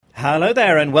Hello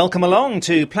there and welcome along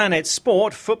to Planet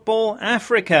Sport Football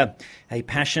Africa, a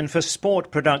passion for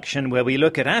sport production where we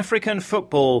look at African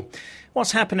football,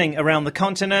 what's happening around the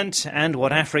continent and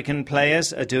what African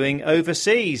players are doing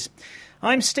overseas.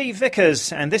 I'm Steve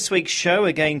Vickers and this week's show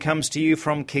again comes to you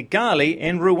from Kigali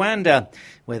in Rwanda,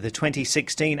 where the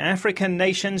 2016 African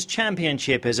Nations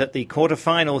Championship is at the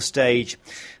quarter-final stage.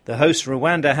 The hosts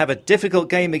Rwanda have a difficult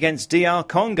game against DR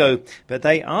Congo, but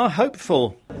they are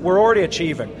hopeful. We're already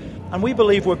achieving, and we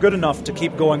believe we're good enough to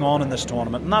keep going on in this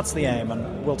tournament, and that's the aim,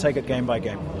 and we'll take it game by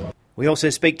game. We also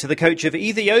speak to the coach of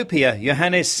Ethiopia,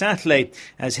 Yohannes Sahle,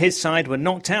 as his side were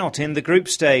knocked out in the group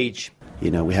stage.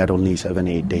 We had only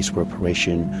 7-8 days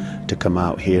preparation to come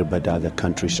out here, but other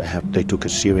countries, they took it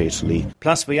seriously.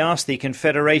 Plus, we asked the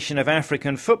Confederation of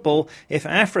African Football if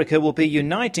Africa will be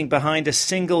uniting behind a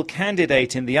single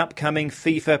candidate in the upcoming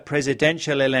FIFA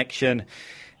presidential election.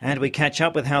 And we catch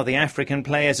up with how the African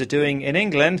players are doing in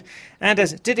England. And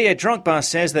as Didier Drogba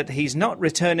says that he's not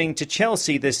returning to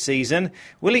Chelsea this season,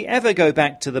 will he ever go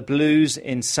back to the Blues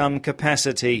in some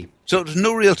capacity? So it was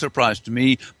no real surprise to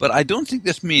me, but I don't think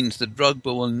this means that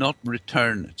Drogba will not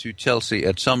return to Chelsea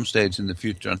at some stage in the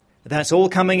future. That's all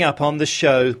coming up on the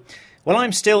show. Well,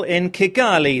 I'm still in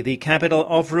Kigali, the capital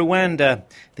of Rwanda.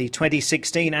 The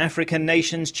 2016 African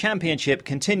Nations Championship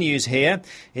continues here.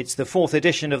 It's the fourth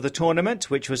edition of the tournament,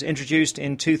 which was introduced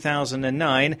in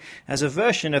 2009 as a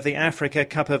version of the Africa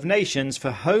Cup of Nations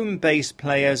for home-based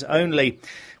players only,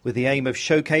 with the aim of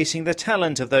showcasing the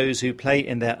talent of those who play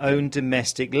in their own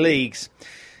domestic leagues.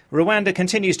 Rwanda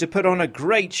continues to put on a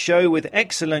great show with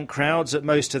excellent crowds at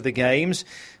most of the games,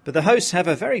 but the hosts have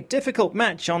a very difficult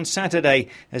match on Saturday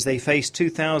as they face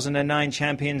 2009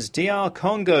 champions DR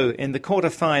Congo in the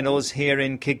quarter-finals here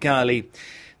in Kigali.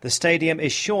 The stadium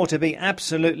is sure to be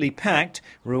absolutely packed.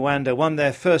 Rwanda won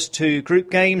their first two group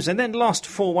games and then lost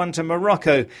 4-1 to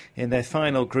Morocco in their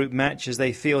final group match as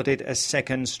they fielded a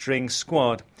second-string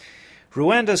squad.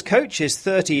 Rwanda's coach is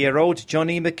 30-year-old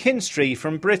Johnny McKinstry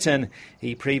from Britain.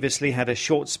 He previously had a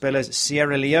short spell as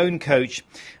Sierra Leone coach.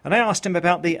 And I asked him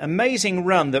about the amazing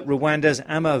run that Rwanda's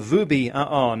Amavubi are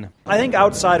on. I think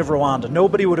outside of Rwanda,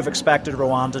 nobody would have expected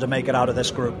Rwanda to make it out of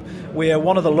this group. We are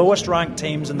one of the lowest ranked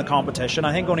teams in the competition.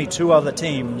 I think only two other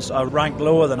teams are ranked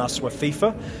lower than us with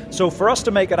Fifa. So for us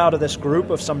to make it out of this group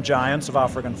of some giants of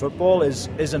African football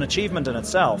is an achievement in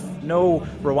itself. No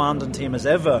Rwandan team has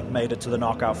ever made it to the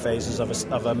knockout phases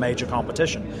of a major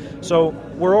competition. So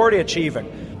we're already achieving,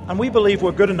 and we believe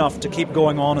we're good enough to keep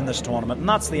going on in this tournament, and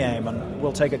that's the aim, and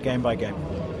we'll take it game by game.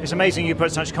 It's amazing you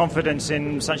put such confidence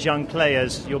in such young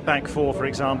players. Your back four, for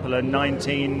example, are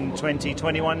 19, 20,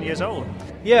 21 years old.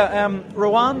 Yeah,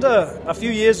 Rwanda, a few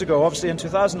years ago, obviously in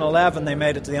 2011, they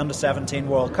made it to the Under-17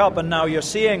 World Cup, and now you're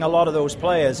seeing a lot of those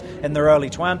players in their early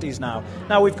 20s now.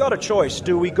 Now, we've got a choice.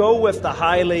 Do we go with the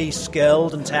highly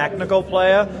skilled and technical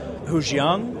player who's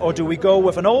young, or do we go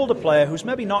with an older player who's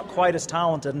maybe not quite as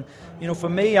talented? And, for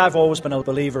me, I've always been a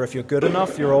believer if you're good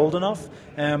enough, you're old enough.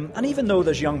 And even though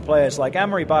there's young players like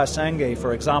Emery Bayasenge,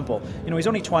 for example, he's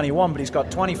only 21, but he's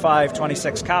got 25,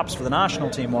 26 caps for the national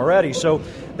team already. So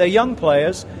they're young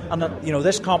players, and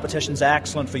this competition's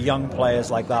excellent for young players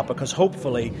like that, because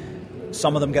hopefully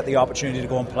some of them get the opportunity to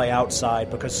go and play outside,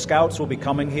 because scouts will be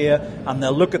coming here and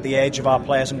they'll look at the age of our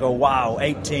players and go, wow,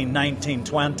 18, 19,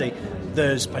 20,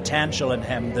 there's potential in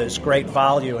him, there's great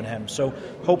value in him. So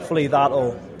hopefully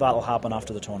that'll happen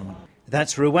after the tournament.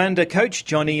 That's Rwanda coach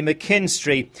Johnny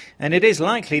McKinstry, and it is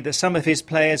likely that some of his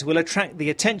players will attract the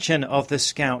attention of the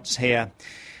scouts here.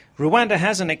 Rwanda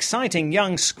has an exciting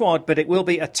young squad, but it will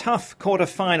be a tough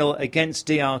quarter-final against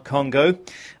DR Congo.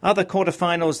 Other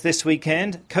quarter-finals this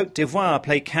weekend, Côte d'Ivoire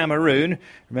play Cameroon.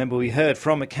 Remember, we heard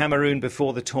from Cameroon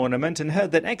before the tournament and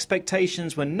heard that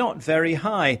expectations were not very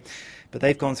high. But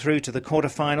they've gone through to the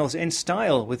quarter-finals in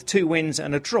style with 2 wins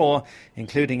and a draw,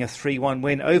 including a 3-1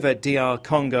 win over DR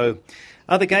Congo.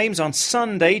 Other games on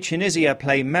Sunday, Tunisia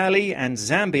play Mali and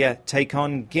Zambia take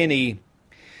on Guinea.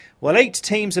 Well, 8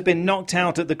 teams have been knocked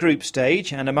out at the group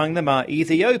stage, and among them are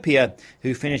Ethiopia,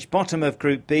 who finished bottom of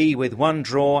Group B with 1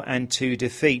 draw and 2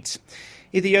 defeats.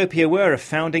 Ethiopia were a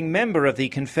founding member of the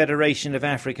Confederation of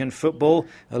African Football,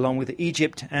 along with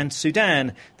Egypt and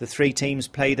Sudan. The 3 teams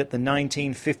played at the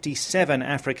 1957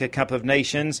 Africa Cup of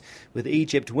Nations, with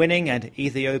Egypt winning and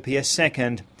Ethiopia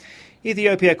second.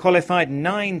 Ethiopia qualified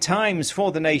 9 times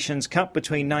for the Nations Cup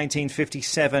between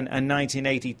 1957 and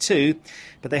 1982,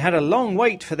 but they had a long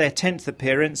wait for their 10th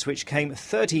appearance, which came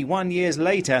 31 years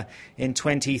later in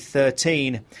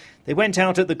 2013. They went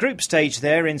out at the group stage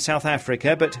there in South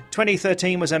Africa, but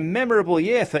 2013 was a memorable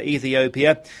year for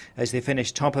Ethiopia as they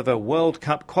finished top of a World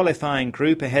Cup qualifying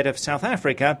group ahead of South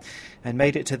Africa and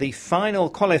made it to the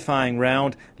final qualifying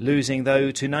round, losing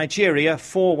though to Nigeria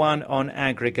 4-1 on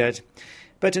aggregate.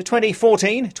 But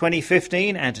 2014,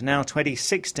 2015 and now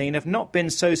 2016 have not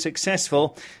been so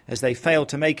successful as they failed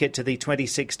to make it to the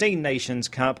 2016 Nations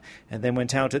Cup and then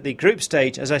went out at the group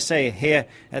stage, as I say, here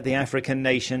at the African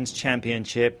Nations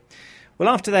Championship. Well,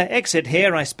 after their exit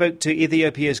here, I spoke to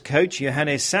Ethiopia's coach,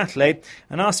 Yohannes Sahle,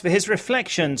 and asked for his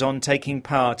reflections on taking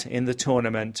part in the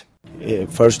tournament.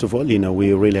 First of all,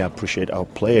 we really appreciate our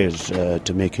players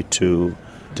to make it to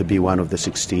be one of the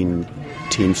 16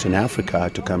 teams in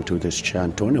Africa to come to this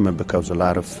CHAN tournament, because a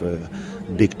lot of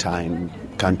big-time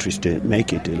countries didn't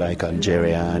make it, like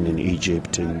Algeria and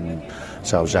Egypt and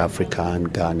South Africa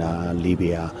and Ghana,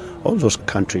 Libya. All those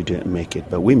countries didn't make it,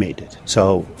 but we made it.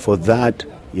 So for that,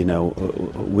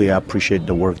 we appreciate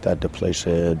the work that the players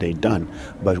they done.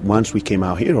 But once we came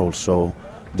out here also,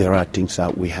 there are things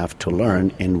that we have to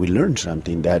learn, and we learned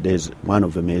something. That is, one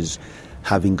of them is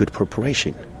having good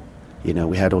preparation.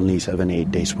 We had only 7-8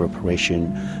 days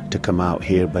preparation to come out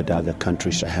here, but other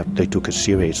countries they took it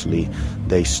seriously.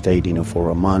 They stayed, for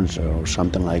a month or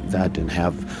something like that, and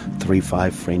have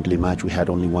 3-5 friendly match. We had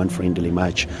only one friendly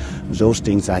match. Those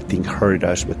things, I think, hurt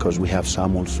us, because we have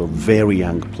some also very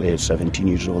young players, 17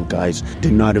 years old guys,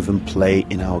 did not even play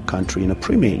in our country in a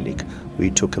Premier League. We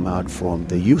took them out from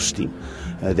the youth team.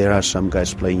 There are some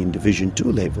guys playing in Division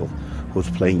 2 level who's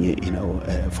playing,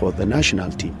 for the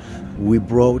national team. We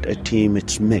brought a team,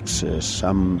 it's mixed,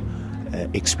 some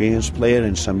experienced players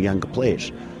and some younger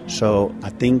players. So I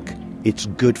think it's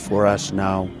good for us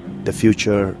now. The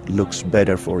future looks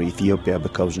better for Ethiopia,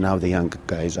 because now the young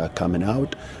guys are coming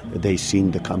out. They've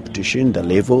seen the competition, the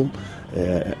level.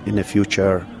 In the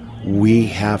future, we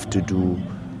have to do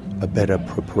a better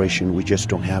preparation. We just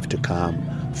don't have to come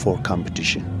for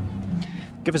competition.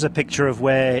 Give us a picture of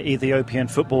where Ethiopian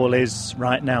football is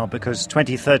right now, because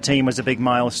 2013 was a big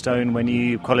milestone when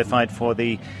you qualified for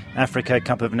the Africa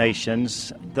Cup of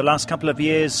Nations. The last couple of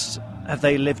years, have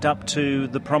they lived up to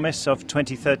the promise of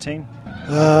 2013?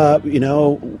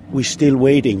 We're still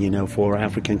waiting, for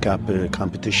African Cup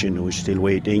competition. We're still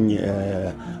waiting.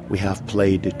 We have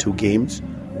played 2 games.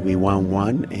 We won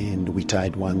 1 and we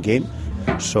tied 1 game.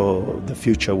 So the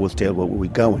future will tell where we're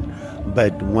going.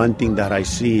 But one thing that I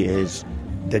see is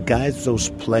the guys those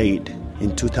played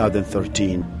in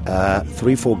 2013,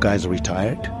 3-4 guys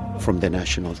retired from the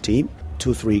national team.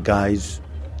 2-3 guys,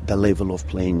 the level of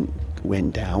playing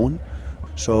went down.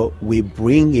 So we're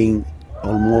bringing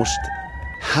almost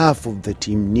half of the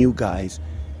team, new guys,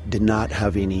 did not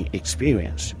have any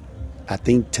experience. I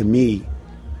think, to me,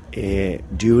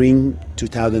 during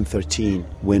 2013,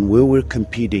 when we were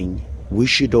competing, we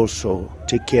should also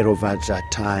take care of at that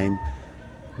time.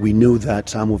 We knew that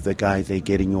some of the guys, they're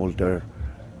getting older.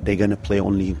 They're going to play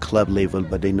only in club level,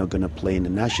 but they're not going to play in the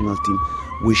national team.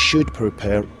 We should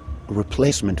prepare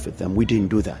replacement for them. We didn't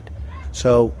do that.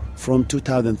 So from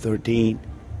 2013,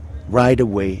 right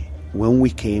away, when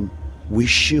we came, we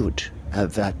should,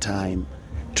 at that time,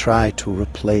 try to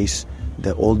replace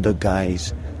the older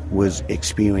guys with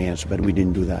experience, but we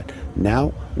didn't do that.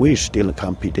 Now, we're still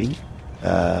competing.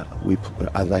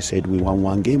 As I said, we won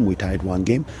 1 game, we tied 1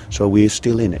 game, so we're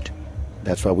still in it.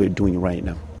 That's what we're doing right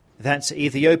now. That's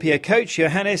Ethiopia coach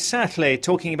Yohannes Sahle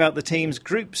talking about the team's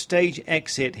group stage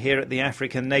exit here at the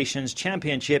African Nations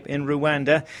Championship in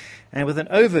Rwanda, and with an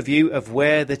overview of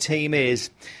where the team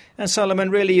is. And Solomon,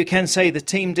 really you can say the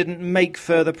team didn't make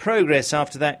further progress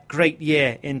after that great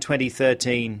year in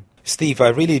 2013. Steve, I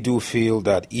really do feel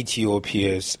that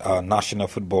Ethiopia's national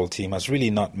football team has really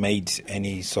not made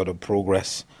any sort of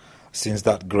progress since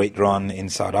that great run in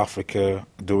South Africa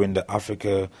during the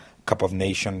Africa Cup of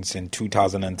Nations in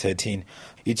 2013.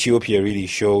 Ethiopia really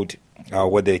showed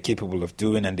what they're capable of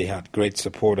doing, and they had great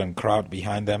support and crowd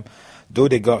behind them. Though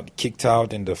they got kicked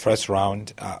out in the first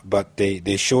round, but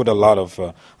they showed a lot of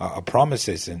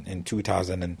promises in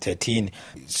 2013.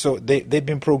 So they've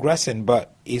been progressing,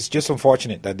 but it's just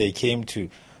unfortunate that they came to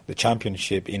the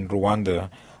championship in Rwanda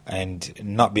and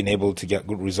not been able to get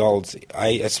good results. I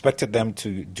expected them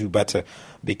to do better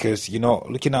because,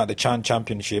 looking at the CHAN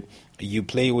Championship, you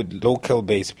play with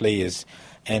local-based players,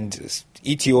 And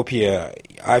Ethiopia,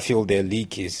 I feel their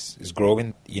league is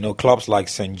growing. Clubs like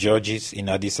St. George's in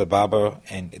Addis Ababa,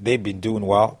 and they've been doing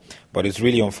well. But it's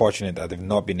really unfortunate that they've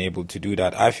not been able to do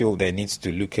that. I feel they need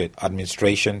to look at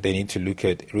administration. They need to look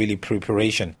at really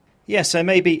preparation. Yes, so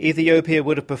maybe Ethiopia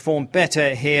would have performed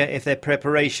better here if their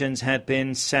preparations had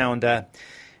been sounder.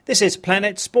 This is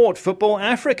Planet Sport Football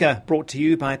Africa, brought to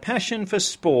you by Passion for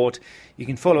Sport. You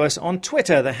can follow us on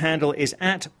Twitter. The handle is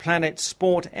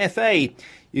 @PlanetSportFA.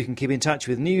 You can keep in touch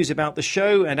with news about the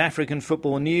show and African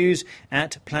football news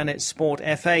at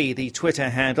PlanetSportFA, the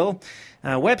Twitter handle.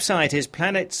 Our website is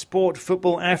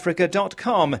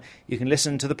planetsportfootballafrica.com. You can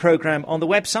listen to the programme on the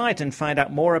website and find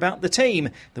out more about the team.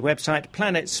 The website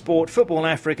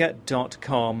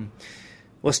planetsportfootballafrica.com.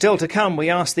 Well, still to come, we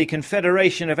asked the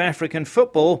Confederation of African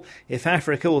Football if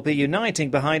Africa will be uniting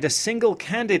behind a single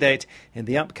candidate in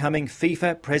the upcoming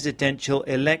FIFA presidential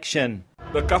election.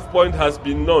 The CAF point has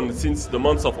been known since the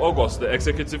month of August. The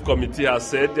executive committee has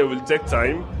said they will take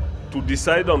time to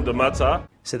decide on the matter.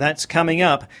 So that's coming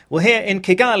up. Well, here in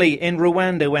Kigali in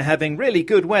Rwanda, we're having really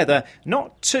good weather.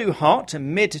 Not too hot,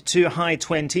 mid to high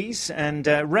 20s, and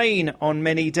rain on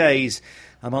many days.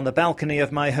 I'm on the balcony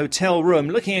of my hotel room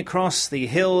looking across the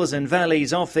hills and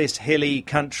valleys of this hilly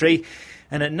country.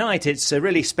 And at night it's a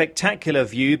really spectacular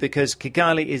view because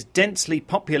Kigali is densely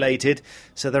populated,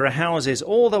 so there are houses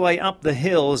all the way up the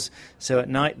hills. So at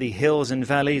night the hills and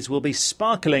valleys will be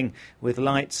sparkling with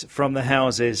lights from the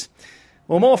houses.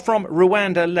 Well, more from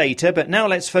Rwanda later, but now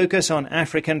let's focus on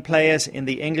African players in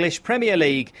the English Premier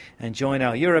League and join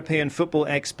our European football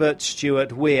expert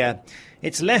Stuart Weir.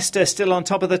 It's Leicester still on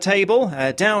top of the table.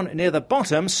 Down near the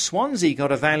bottom, Swansea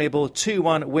got a valuable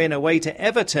 2-1 win away to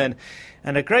Everton.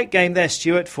 And a great game there,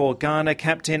 Stuart, for Ghana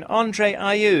captain Andre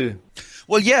Ayew.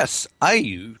 Well, yes,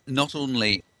 Ayew not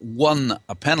only won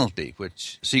a penalty,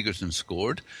 which Sigurdsson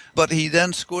scored, but he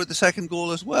then scored the second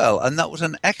goal as well. And that was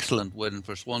an excellent win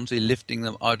for Swansea, lifting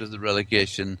them out of the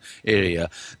relegation area.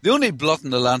 The only blot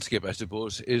in the landscape, I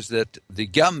suppose, is that the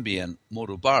Gambian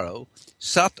Moro Barrow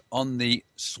sat on the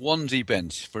Swansea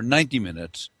bench for 90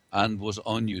 minutes and was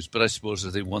unused. But I suppose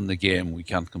if they won the game, we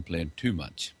can't complain too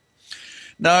much.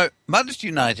 Now, Manchester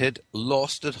United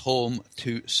lost at home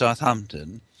to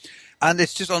Southampton, and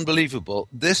it's just unbelievable.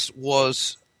 This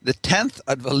was the 10th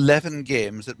out of 11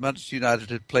 games that Manchester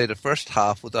United had played a first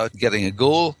half without getting a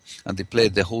goal, and they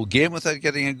played the whole game without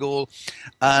getting a goal.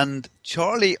 And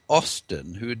Charlie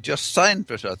Austin, who had just signed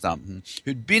for Southampton,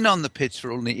 who'd been on the pitch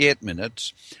for only 8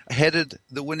 minutes, headed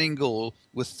the winning goal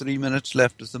with 3 minutes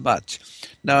left of the match.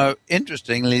 Now,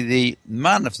 interestingly, the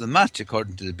man of the match,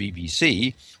 according to the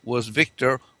BBC, was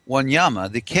Victor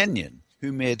Wanyama, the Kenyan,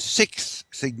 who made 6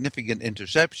 significant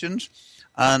interceptions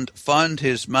and found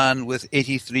his man with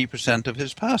 83% of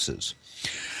his passes.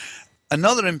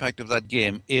 Another impact of that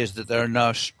game is that there are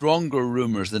now stronger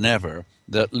rumours than ever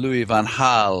that Louis van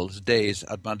Gaal's days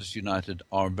at Manchester United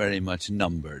are very much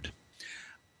numbered.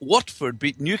 Watford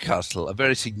beat Newcastle, a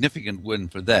very significant win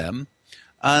for them.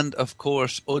 And, of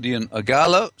course, Odion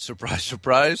Ighalo, surprise,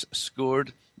 surprise,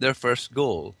 scored their first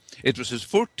goal. It was his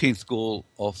 14th goal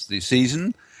of the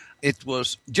season. It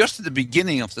was just at the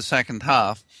beginning of the second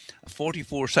half,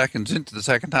 44 seconds into the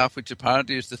second half, which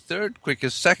apparently is the third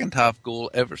quickest second half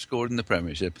goal ever scored in the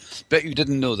Premiership. Bet you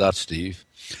didn't know that, Steve.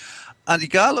 And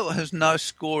Ighalo has now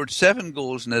scored 7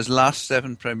 goals in his last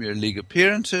 7 Premier League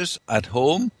appearances at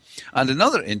home. And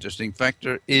another interesting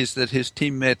factor is that his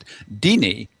teammate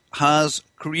Dini has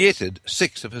created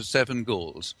 6 of his 7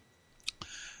 goals.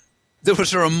 There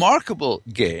was a remarkable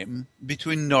game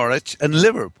between Norwich and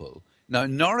Liverpool. Now,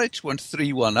 Norwich went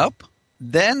 3-1 up,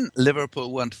 then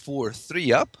Liverpool went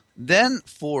 4-3 up, then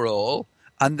 4-all,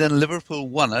 and then Liverpool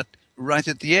won it right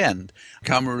at the end.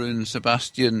 Cameroon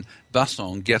Sebastian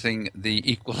Basson getting the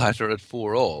equaliser at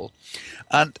 4-all.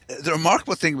 And the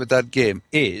remarkable thing with that game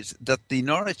is that the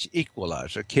Norwich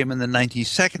equaliser came in the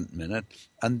 92nd minute,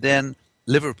 and then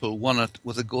Liverpool won it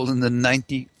with a goal in the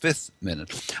 95th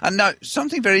minute. And now,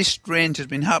 something very strange has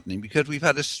been happening because we've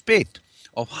had a spate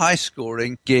of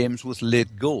high-scoring games with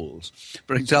late goals.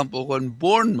 For example, when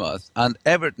Bournemouth and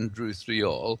Everton drew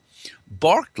 3-all,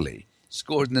 Barkley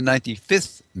scored in the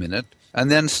 95th minute,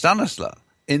 and then Stanislas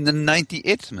in the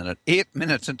 98th minute, 8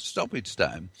 minutes into stoppage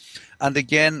time. And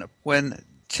again, when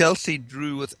Chelsea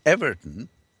drew with Everton,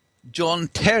 John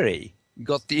Terry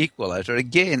got the equaliser,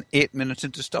 again 8 minutes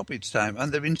into stoppage time.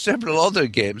 And there have been several other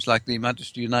games, like the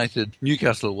Manchester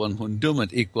United-Newcastle one, when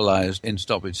Dummett equalised in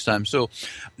stoppage time. So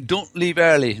don't leave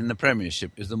early in the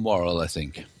Premiership is the moral, I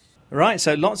think. Right,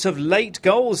 so lots of late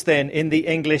goals then in the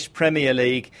English Premier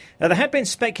League. Now, there had been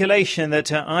speculation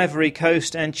that Ivory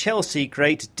Coast and Chelsea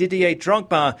great Didier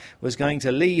Drogba was going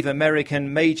to leave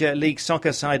American Major League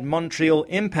Soccer side Montreal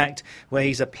Impact, where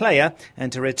he's a player,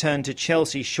 and to return to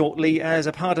Chelsea shortly as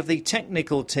a part of the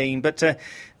technical team. But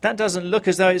that doesn't look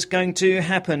as though it's going to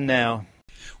happen now.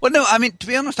 Well, no, I mean, to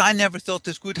be honest, I never thought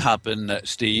this would happen,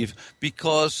 Steve,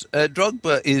 because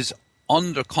Drogba is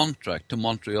under contract to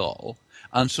Montreal.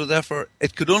 And so, therefore,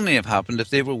 it could only have happened if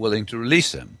they were willing to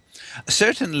release him.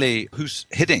 Certainly,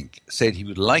 Hiddink said he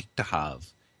would like to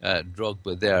have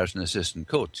Drogba there as an assistant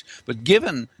coach. But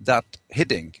given that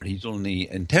Hiddink, he's only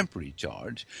in temporary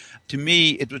charge, to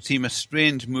me it would seem a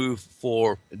strange move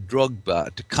for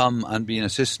Drogba to come and be an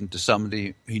assistant to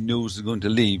somebody he knows is going to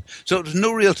leave. So it was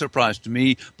no real surprise to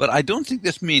me, but I don't think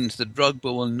this means that Drogba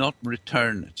will not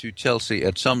return to Chelsea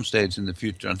at some stage in the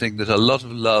future. I think there's a lot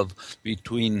of love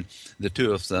between the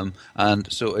two of them,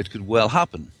 and so it could well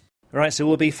happen. Right, so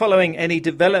we'll be following any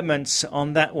developments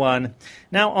on that one.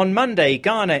 Now, on Monday,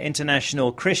 Ghana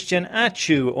international Christian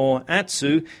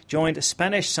Atsu joined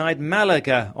Spanish side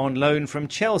Malaga on loan from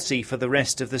Chelsea for the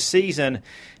rest of the season.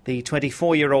 The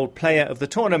 24-year-old player of the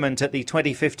tournament at the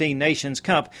 2015 Nations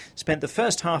Cup spent the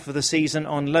first half of the season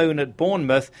on loan at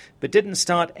Bournemouth, but didn't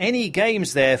start any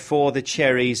games there for the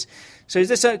Cherries. So is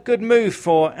this a good move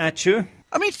for Atsu?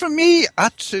 I mean, for me,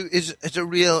 Atsu is a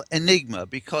real enigma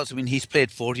because, I mean, he's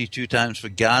played 42 times for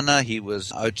Ghana. He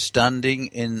was outstanding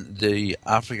in the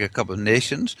Africa Cup of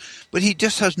Nations, but he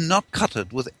just has not cut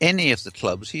it with any of the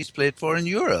clubs he's played for in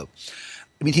Europe.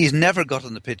 I mean, he's never got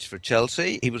on the pitch for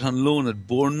Chelsea. He was on loan at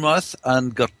Bournemouth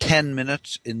and got 10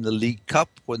 minutes in the League Cup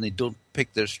when they don't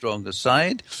pick their strongest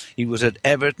side. He was at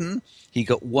Everton. He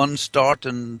got 1 start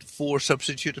and 4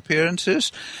 substitute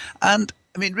appearances. And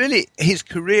I mean, really, his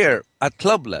career at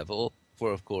club level,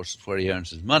 for of course where he earns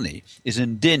his money, is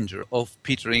in danger of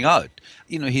petering out.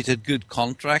 You know, he's had good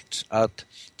contracts at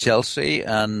Chelsea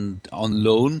and on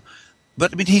loan,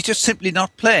 but I mean, he's just simply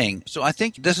not playing. So I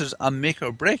think this is a make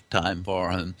or break time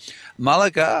for him.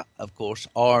 Malaga, of course,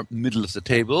 are middle of the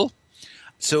table.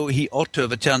 So he ought to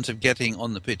have a chance of getting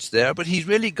on the pitch there, but he's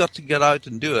really got to get out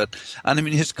and do it. And I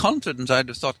mean, his confidence, I'd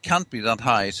have thought, can't be that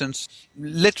high since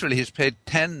literally he's played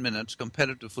 10 minutes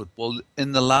competitive football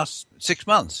in the last 6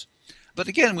 months. But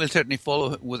again, we'll certainly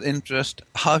follow with interest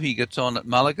how he gets on at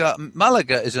Malaga.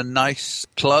 Malaga is a nice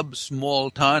club, small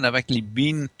town. I've actually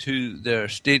been to their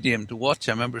stadium to watch.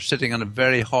 I remember sitting on a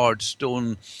very hard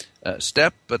stone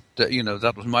step, but, you know,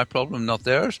 that was my problem, not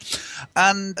theirs.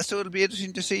 And so it'll be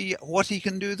interesting to see what he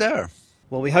can do there.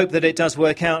 Well, we hope that it does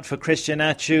work out for Christian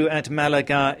Atsu at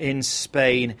Malaga in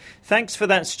Spain. Thanks for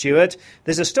that, Stuart.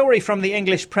 There's a story from the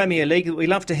English Premier League that we'd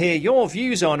love to hear your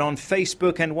views on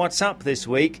Facebook and WhatsApp this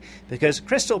week, because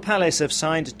Crystal Palace have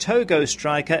signed Togo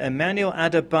striker Emmanuel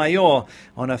Adebayor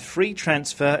on a free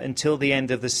transfer until the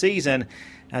end of the season.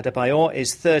 Adebayor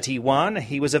is 31.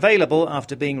 He was available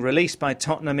after being released by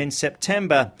Tottenham in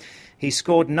September. He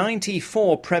scored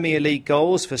 94 Premier League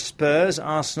goals for Spurs,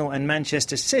 Arsenal and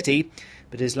Manchester City,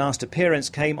 but his last appearance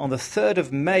came on the 3rd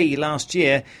of May last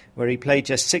year, where he played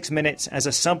just 6 minutes as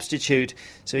a substitute.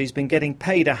 So he's been getting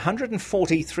paid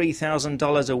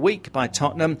 $143,000 a week by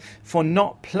Tottenham for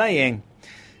not playing.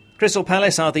 Crystal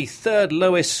Palace are the 3rd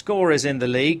lowest scorers in the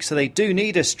league, so they do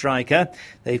need a striker.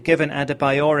 They've given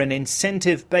Adebayor an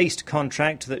incentive-based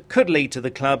contract that could lead to the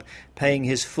club paying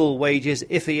his full wages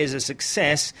if he is a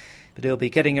success, but he'll be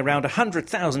getting around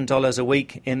 $100,000 a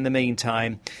week in the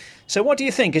meantime. So what do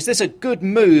you think? Is this a good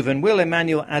move, and will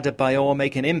Emmanuel Adebayor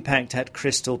make an impact at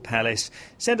Crystal Palace?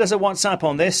 Send us a WhatsApp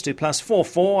on this to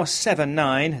 +44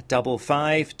 79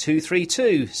 55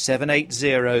 232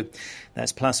 780.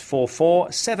 That's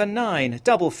 +44 79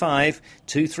 55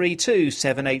 232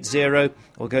 780,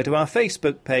 or go to our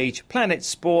Facebook page, Planet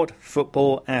Sport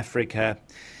Football Africa.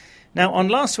 Now, on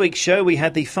last week's show, we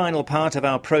had the final part of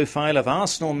our profile of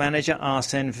Arsenal manager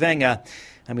Arsene Wenger,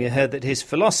 and we heard that his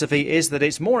philosophy is that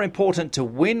it's more important to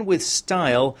win with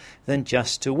style than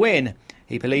just to win.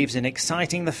 He believes in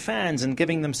exciting the fans and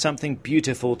giving them something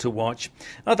beautiful to watch.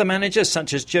 Other managers,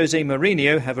 such as Jose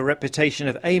Mourinho, have a reputation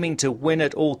of aiming to win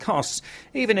at all costs,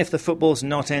 even if the football's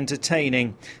not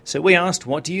entertaining. So we asked,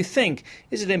 what do you think?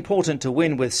 Is it important to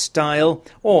win with style,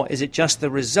 or is it just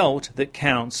the result that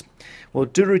counts? Well,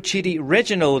 Duruchidi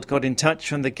Reginald got in touch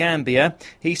from the Gambia.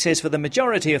 He says for the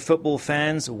majority of football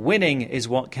fans, winning is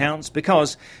what counts,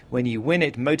 because when you win,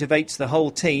 it motivates the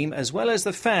whole team as well as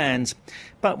the fans.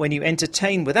 But when you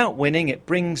entertain without winning, it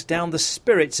brings down the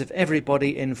spirits of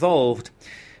everybody involved.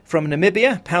 From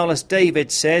Namibia, Paulus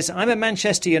David says, I'm a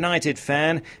Manchester United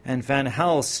fan and Van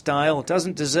Gaal's style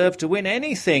doesn't deserve to win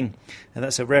anything. And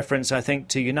that's a reference, I think,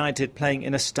 to United playing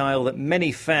in a style that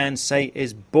many fans say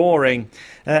is boring.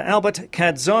 Albert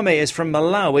Kadzome is from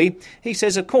Malawi. He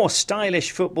says, of course,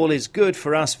 stylish football is good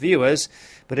for us viewers,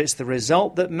 but it's the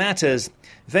result that matters.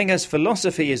 Wenger's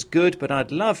philosophy is good, but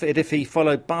I'd love it if he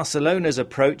followed Barcelona's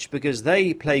approach because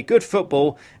they play good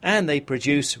football and they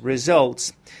produce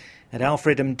results. And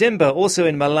Alfred Mdimba, also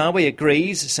in Malawi,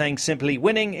 agrees, saying simply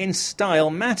winning in style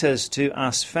matters to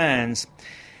us fans.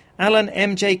 Alan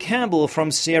M.J. Campbell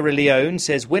from Sierra Leone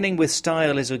says winning with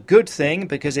style is a good thing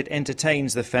because it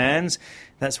entertains the fans.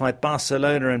 That's why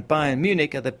Barcelona and Bayern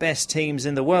Munich are the best teams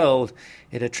in the world.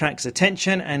 It attracts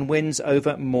attention and wins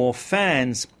over more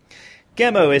fans.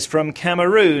 Gemo is from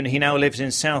Cameroon. He now lives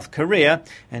in South Korea,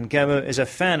 and Gemo is a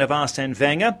fan of Arsene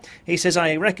Wenger. He says,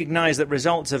 I recognise that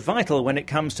results are vital when it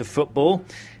comes to football,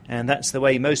 and that's the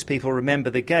way most people remember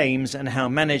the games and how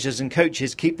managers and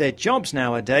coaches keep their jobs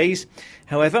nowadays.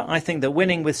 However, I think that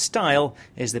winning with style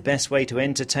is the best way to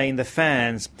entertain the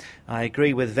fans. I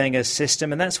agree with Wenger's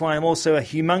system, and that's why I'm also a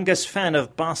humongous fan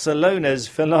of Barcelona's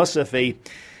philosophy.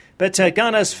 But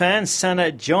Ghana's fan,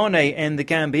 Sana Jone in the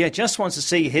Gambia, just wants to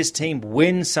see his team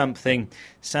win something.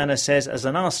 Sana says, as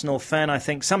an Arsenal fan, I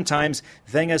think sometimes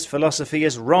Wenger's philosophy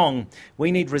is wrong.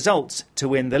 We need results to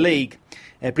win the league.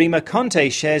 Ebrima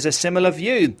Conte shares a similar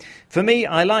view. For me,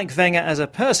 I like Wenger as a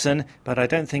person, but I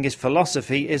don't think his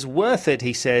philosophy is worth it,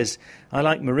 he says. I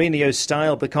like Mourinho's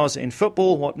style because in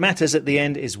football, what matters at the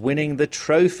end is winning the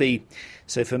trophy.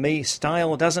 So for me,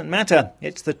 style doesn't matter.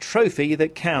 It's the trophy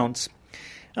that counts.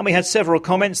 And we had several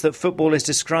comments that football is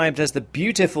described as the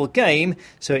beautiful game,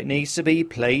 so it needs to be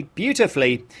played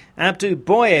beautifully. Abdu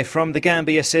Boye from the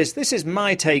Gambia says, this is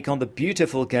my take on the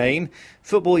beautiful game.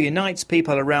 Football unites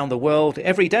people around the world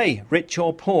every day, rich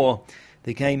or poor.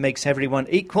 The game makes everyone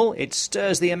equal, it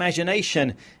stirs the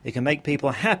imagination, it can make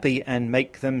people happy and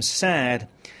make them sad.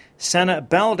 Sana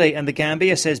Balde and the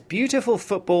Gambia says, beautiful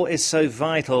football is so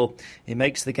vital. It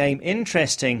makes the game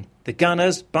interesting. The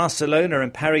Gunners, Barcelona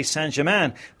and Paris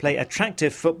Saint-Germain play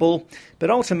attractive football, but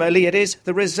ultimately it is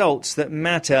the results that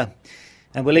matter.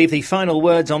 And we'll leave the final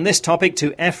words on this topic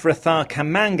to Efrathar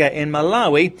Kamanga in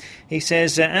Malawi. He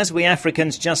says, as we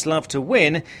Africans just love to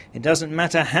win, it doesn't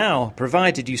matter how,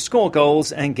 provided you score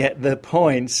goals and get the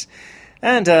points.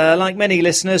 And like many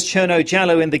listeners, Cherno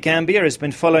Jallo in the Gambia has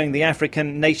been following the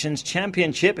African Nations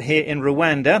Championship here in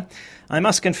Rwanda. I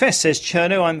must confess, says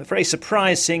Cherno, I'm very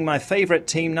surprised seeing my favourite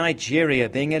team, Nigeria,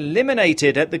 being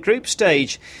eliminated at the group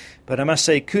stage. But I must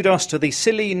say kudos to the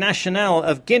Sili National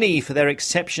of Guinea for their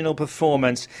exceptional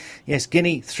performance. Yes,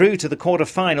 Guinea through to the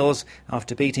quarter-finals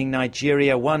after beating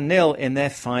Nigeria 1-0 in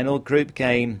their final group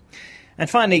game. And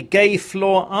finally, Gay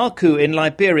Flor Aku in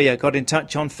Liberia got in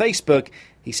touch on Facebook.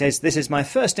 He says, this is my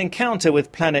first encounter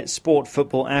with Planet Sport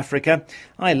Football Africa.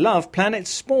 I love Planet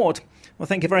Sport. Well,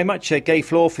 thank you very much, Gay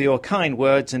Flor, for your kind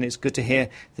words, and it's good to hear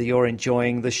that you're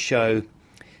enjoying the show.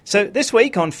 So this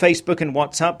week on Facebook and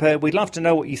WhatsApp, we'd love to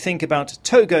know what you think about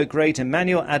Togo great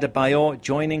Emmanuel Adebayor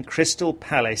joining Crystal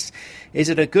Palace. Is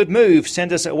it a good move?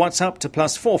 Send us a WhatsApp to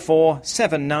 +44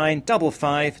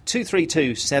 7955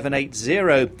 232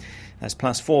 780. That's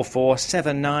 +44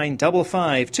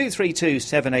 7955 232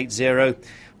 780.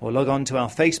 Or log on to our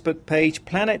Facebook page,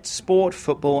 Planet Sport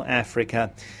Football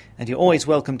Africa. And you're always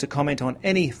welcome to comment on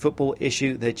any football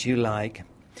issue that you like.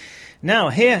 Now,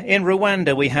 here in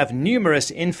Rwanda, we have numerous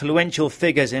influential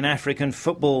figures in African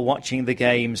football watching the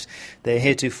games. They're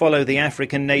here to follow the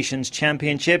African Nations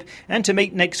Championship and to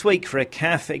meet next week for a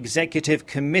CAF Executive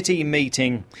Committee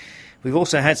meeting. We've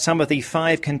also had some of the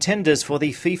 5 contenders for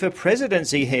the FIFA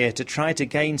presidency here to try to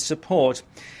gain support.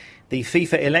 The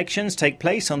FIFA elections take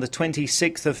place on the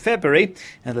 26th of February,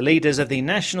 and the leaders of the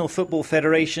national football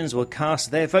federations will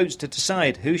cast their votes to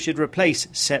decide who should replace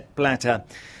Sepp Blatter.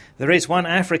 There is one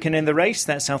African in the race,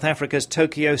 that's South Africa's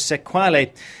Tokyo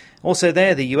Sekwale. Also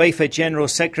there, the UEFA General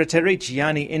Secretary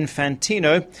Gianni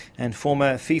Infantino and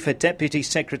former FIFA Deputy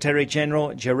Secretary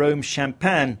General Jerome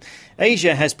Champagne.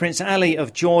 Asia has Prince Ali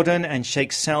of Jordan and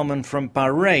Sheikh Salman from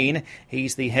Bahrain.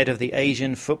 He's the head of the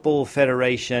Asian Football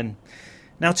Federation.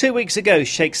 Now, 2 weeks ago,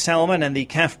 Sheikh Salman and the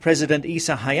CAF President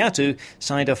Issa Hayatou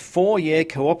signed a 4-year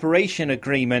cooperation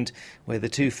agreement where the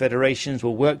two federations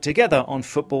will work together on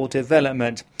football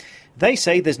development. They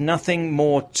say there's nothing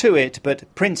more to it, but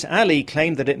Prince Ali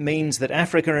claimed that it means that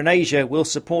Africa and Asia will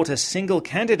support a single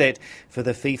candidate for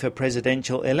the FIFA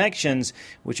presidential elections,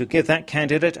 which will give that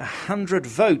candidate 100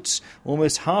 votes,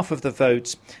 almost half of the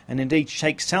votes. And indeed,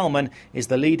 Sheikh Salman is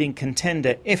the leading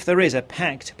contender if there is a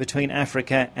pact between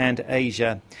Africa and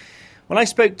Asia. Well, I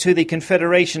spoke to the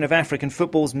Confederation of African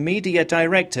Football's media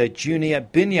director, Junior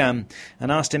Binyam,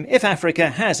 and asked him if Africa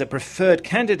has a preferred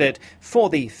candidate for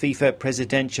the FIFA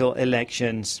presidential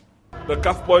elections. The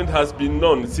CAF point has been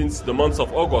known since the month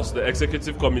of August. The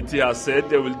executive committee has said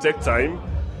they will take time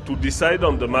to decide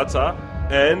on the matter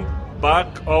and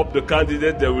back up the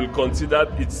candidate they will consider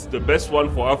it's the best one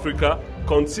for Africa,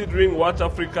 considering what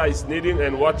Africa is needing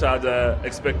and what are the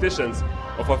expectations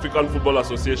of African Football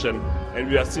Association. And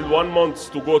we are still 1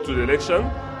 month to go to the election,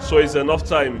 so it's enough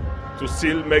time to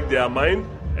still make their mind,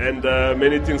 and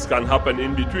many things can happen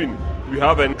in between. We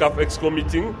have a CAF Exco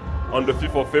meeting on the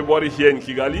 5th of February here in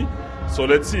Kigali, so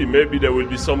let's see, maybe there will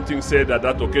be something said at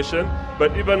that occasion.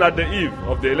 But even at the eve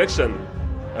of the election,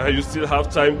 you still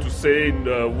have time to say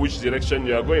in which direction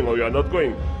you are going or you are not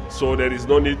going. So there is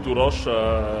no need to rush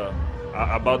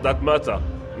about that matter.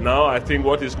 Now I think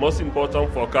what is most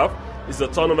important for CAF is the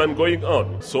tournament going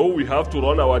on. So we have to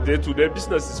run our day-to-day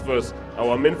businesses first.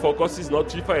 Our main focus is not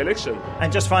FIFA election.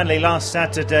 And just finally, last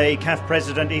Saturday, CAF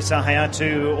President Issa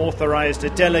Hayatou authorised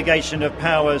a delegation of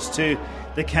powers to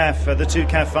the CAF, the two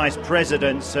CAF vice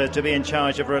presidents, to be in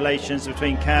charge of relations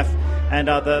between CAF and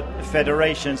other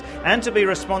federations, and to be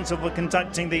responsible for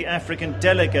conducting the African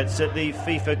delegates at the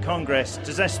FIFA Congress.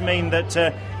 Does this mean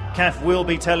that CAF will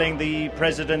be telling the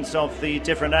presidents of the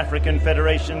different African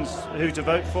federations who to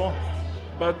vote for?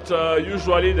 But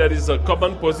usually there is a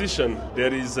common position,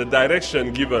 there is a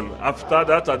direction given. After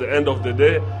that, at the end of the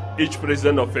day, each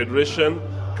president of federation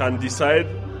can decide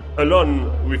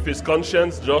alone with his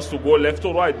conscience just to go left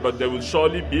or right, but there will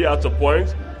surely be at a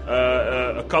point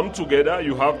come together.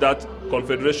 You have that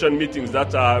confederation meetings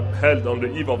that are held on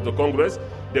the eve of the Congress.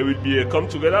 There will be a come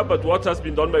together, but what has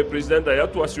been done by President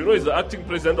Hayatou, as you know, is the acting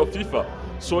president of FIFA.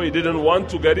 So he didn't want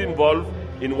to get involved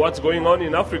in what's going on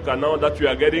in Africa now that we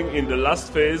are getting in the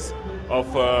last phase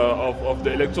of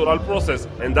the electoral process.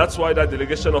 And that's why that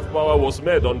delegation of power was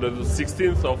made on the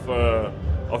 16th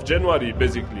of January,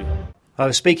 basically. I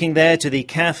was speaking there to the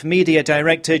CAF media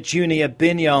director, Junior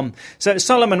Binyam. So,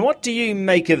 Solomon, what do you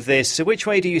make of this? So which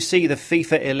way do you see the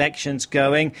FIFA elections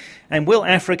going? And will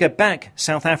Africa back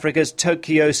South Africa's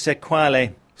Tokyo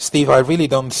Sequale? Steve, I really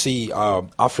don't see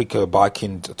Africa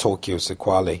backing Tokyo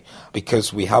Sequale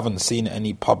because we haven't seen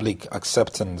any public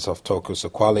acceptance of Tokyo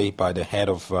Sequale by the head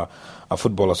of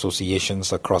football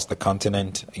associations across the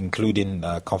continent, including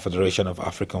Confederation of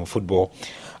African Football.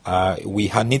 We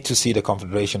need to see the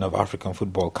Confederation of African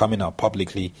Football coming out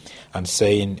publicly and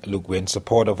saying, look, we're in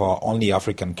support of our only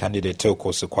African candidate,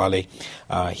 Tokyo Sequale.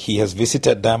 He has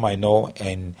visited them, I know,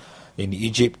 in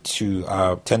Egypt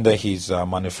to tender his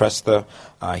manifesto.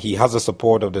 He has the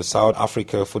support of the South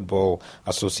Africa Football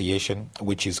Association,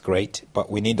 which is great,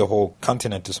 but we need the whole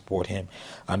continent to support him.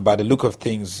 And by the look of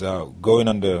things, going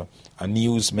on the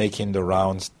news making the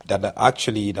rounds, that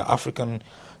actually the African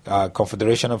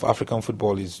Confederation of African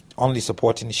Football is only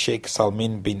supporting Sheikh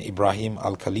Salmin bin Ibrahim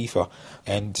Al Khalifa,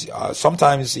 and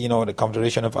sometimes the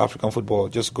Confederation of African Football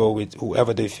just go with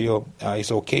whoever they feel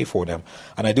is okay for them.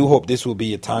 And I do hope this will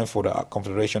be a time for the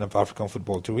Confederation of African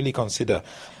Football to really consider,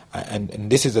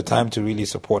 and this is the time to really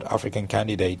support African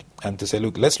candidate and to say,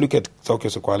 look, let's look at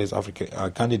Tokyo Sequale's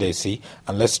African candidacy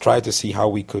and let's try to see how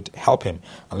we could help him,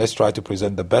 and let's try to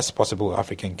present the best possible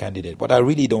African candidate. But I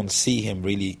really don't see him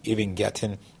really even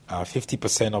getting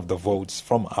 50% of the votes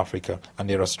from Africa, and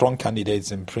there are strong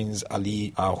candidates in Prince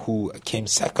Ali who came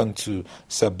second to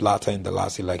Sepp Blatter in the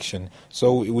last election.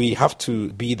 So we have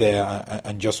to be there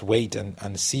and just wait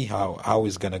and see how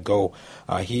it's going to go.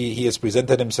 He has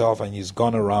presented himself and he's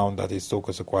gone around, that is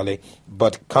Tokyo Sequale.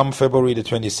 But come February the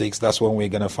 26th, that's when we're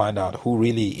going to find out who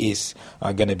really is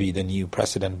going to be the new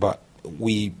president. But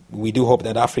we do hope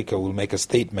that Africa will make a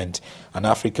statement, and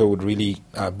Africa would really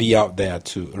be out there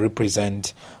to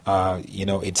represent,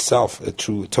 itself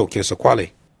through Tokyo Sequale.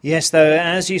 Yes, though,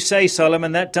 as you say,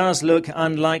 Solomon, that does look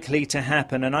unlikely to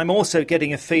happen. And I'm also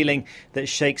getting a feeling that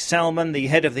Sheikh Salman, the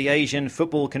head of the Asian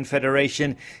Football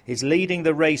Confederation, is leading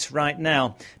the race right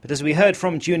now. But as we heard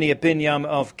from Junior Binyam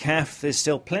of CAF, there's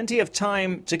still plenty of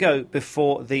time to go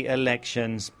before the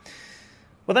elections.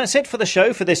 Well, that's it for the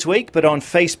show for this week, but on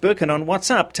Facebook and on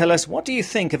WhatsApp, tell us, what do you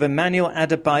think of Emmanuel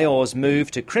Adebayor's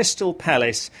move to Crystal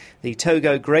Palace? The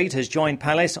Togo great has joined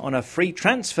Palace on a free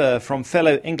transfer from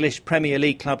fellow English Premier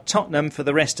League club Tottenham for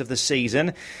the rest of the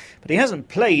season. But he hasn't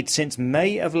played since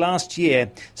May of last year.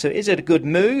 So is it a good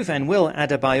move, and will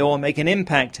Adebayor make an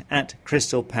impact at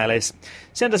Crystal Palace?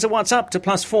 Send us a WhatsApp to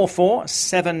 +44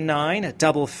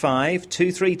 7955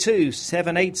 232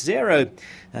 780.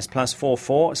 That's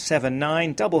 +44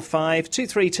 7955 085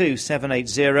 232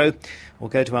 780 or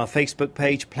go to our Facebook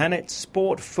page, Planet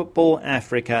Sport Football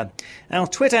Africa. Our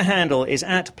Twitter handle is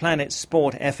at Planet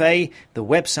Sport FA, the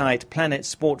website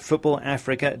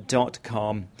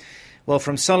planetsportfootballafrica.com. Well,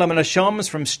 from Solomon Ashoms,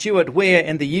 from Stuart Weir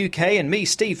in the UK and me,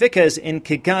 Steve Vickers, in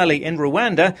Kigali in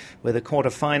Rwanda, where the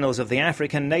quarter-finals of the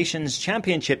African Nations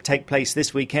Championship take place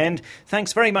this weekend.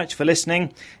 Thanks very much for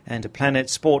listening. And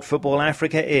Planet Sport Football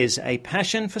Africa is a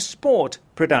passion for sport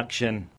production.